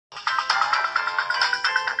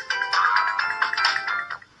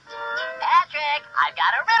I've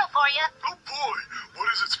got a riddle for you. Oh boy, what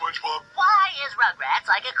is it, SpongeBob? Why is Rugrats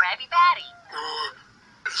like a Krabby Patty?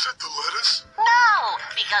 Is it the lettuce? No,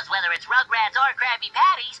 because whether it's Rugrats or Krabby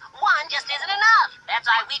Patties, one just isn't enough. That's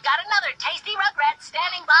why we've got another tasty Rugrats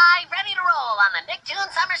standing by, ready to roll on the Nicktoon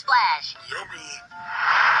Summer Splash. Yummy.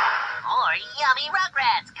 More yummy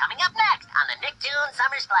Rugrats coming up next on the Nicktoon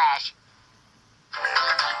Summer Splash.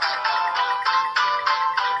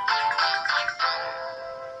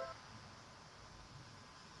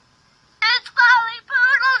 It's Polly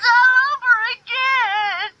Poodles all over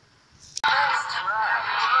again.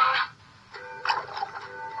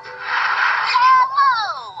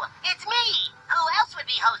 Hello, it's me. Who else would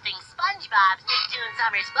be hosting SpongeBob's Nicktoon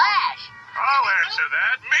Summer Splash? I'll answer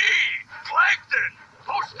that. Me, Plankton,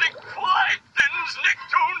 hosting Plankton's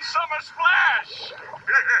Nicktoon Summer Splash.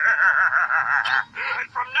 And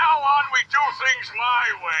from now on, we do things my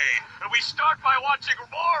way. We start by watching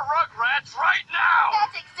more Rugrats right now.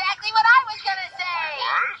 That's exactly what I was gonna say.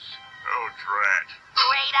 Was? Oh, drat.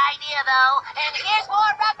 Great idea, though. And here's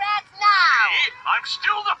more Rugrats now. See? I'm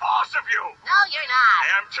still the boss of you. No, you're not.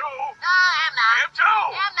 Am too. No, I'm not. Am too.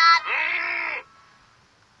 I'm not.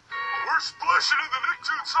 We're splashing in the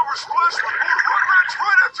Nicktoon Summer Splash with more Rugrats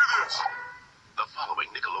right after this. The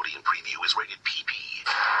following Nickelodeon preview is rated PG.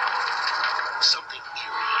 Something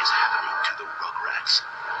eerie is happening to the Rugrats.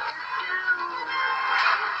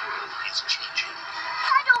 It's changing.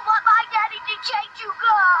 I don't want my daddy to change you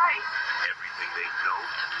guys. Everything they've known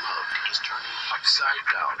and loved is turning upside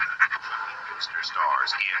down. Booster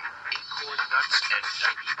stars in Acorn Nuts and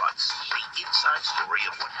Nike Butts. The inside story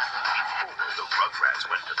of what happened before the Rugrats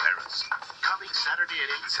went to Paris. Coming Saturday at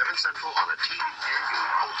 8, 7 Central on a TV near you,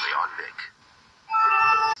 only on Nick.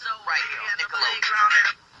 Right here on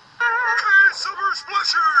Nickelodeon. Hey, Summer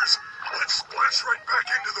Splashers! Let's splash right back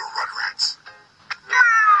into the Rugrats.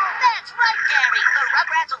 That's right, Gary. The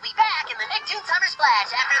Rugrats will be back in the Nicktoon Summer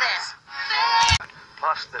Splash after this.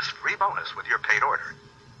 Plus this free bonus with your paid order.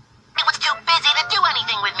 It was too busy to do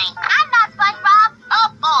anything with me. I'm not SpongeBob.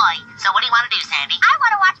 Oh, boy. So what do you want to do, Sandy? I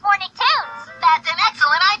want to watch more Nicktoons. That's an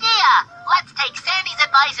excellent idea. Let's take Sandy's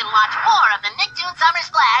advice and watch more of the Nicktoon Summer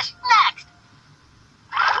Splash next.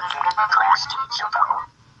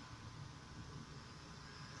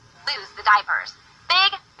 Lose the diapers.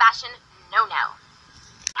 Big fashion no-no.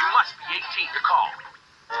 You must be 18 to call.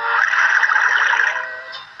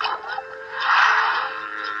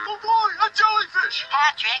 Oh boy, a jellyfish!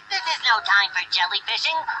 Patrick, this is no time for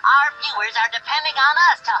jellyfishing. Our viewers are depending on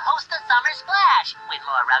us to host the Summer Splash, with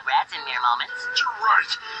more Rugrats in mere moments. You're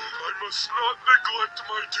right. I must not neglect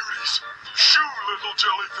my duties. Shoo, little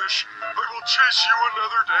jellyfish. I will chase you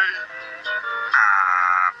another day.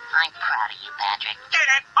 I'm proud of you, Patrick. Get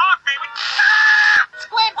it off me.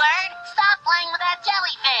 Squidward, stop playing with that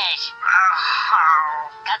jellyfish.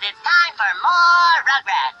 Because it's time for more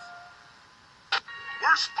Rugrats.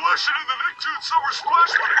 We're splashing in the Nicktoon Summer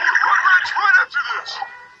Splash with more Rugrats right after this.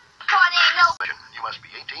 You must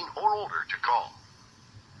be 18 or older to call.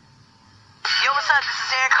 Yo, what's up? This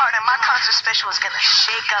is Eric Carter. My concert special is gonna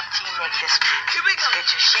shake up Team Nick this week. Here we go. Get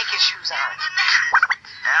your shaking shoes on.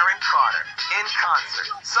 Aaron Carter in concert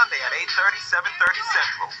Sunday at 8:30, 7:30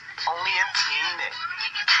 Central. Only in Team Nick.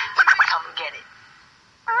 Come and get it.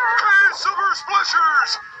 Hey, Summer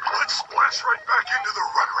Splashers! Let's splash right back into the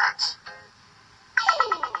Rugrats.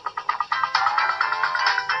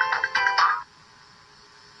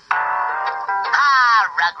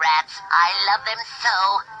 Rugrats. I love them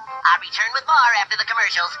so. I'll return with more after the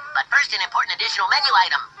commercials, but first an important additional menu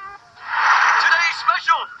item. Today's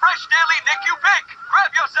special, fresh daily Nick You Pick.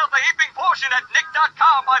 Grab yourself a heaping portion at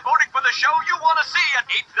nick.com by voting for the show you want to see at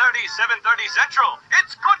 8:30, 7:30 Central.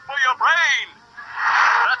 It's good for your brain.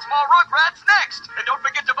 That's more Rugrats next. And don't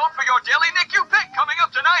forget to vote for your daily Nick You Pick coming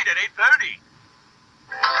up tonight at 8:30.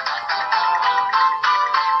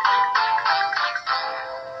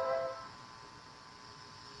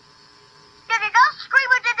 Did it all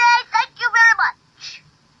screamer today? Thank you very much.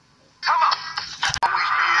 Come on.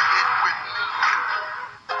 Always be a hit with me.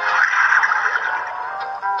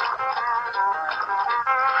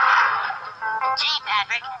 Gee,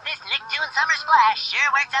 Patrick, this Nicktoon Summer Splash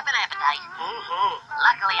sure works up an appetite.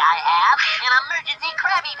 Luckily, I have an emergency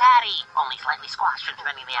Krabby Patty, only slightly squashed from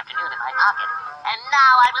spending the afternoon in my pocket. And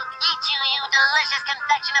now I will eat you, you delicious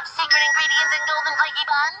confection of secret ingredients and golden flaky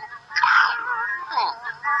bun.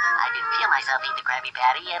 I didn't feel myself eat the Krabby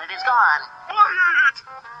Patty, yet it is gone. I ate it!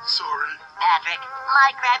 Sorry. Patrick, my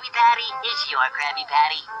Krabby Patty is your Krabby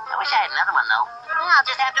Patty. I wish I had another one, though. I'll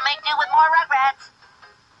just have to make do with more Rugrats.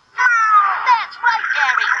 That's right,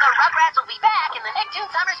 Gary. The Rugrats will be back in the Nicktoon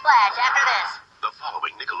Summer Splash after this. The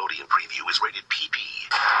following Nickelodeon preview is rated PP.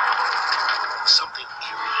 Something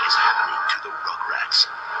eerie is happening to the Rugrats.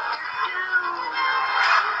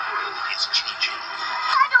 It's changing.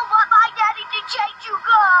 I don't want my daddy to change you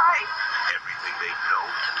guys. Everything they've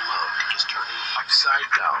known and loved is turning upside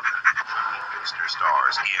down. Mr.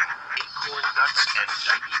 Stars in Acorn Nuts and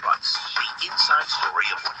Diaper Butts. The inside story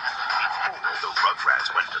of what happened before the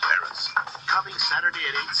Rugrats went to Paris. Coming Saturday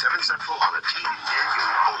at 8, 7 Central on a TV near you,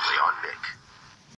 only on Nick.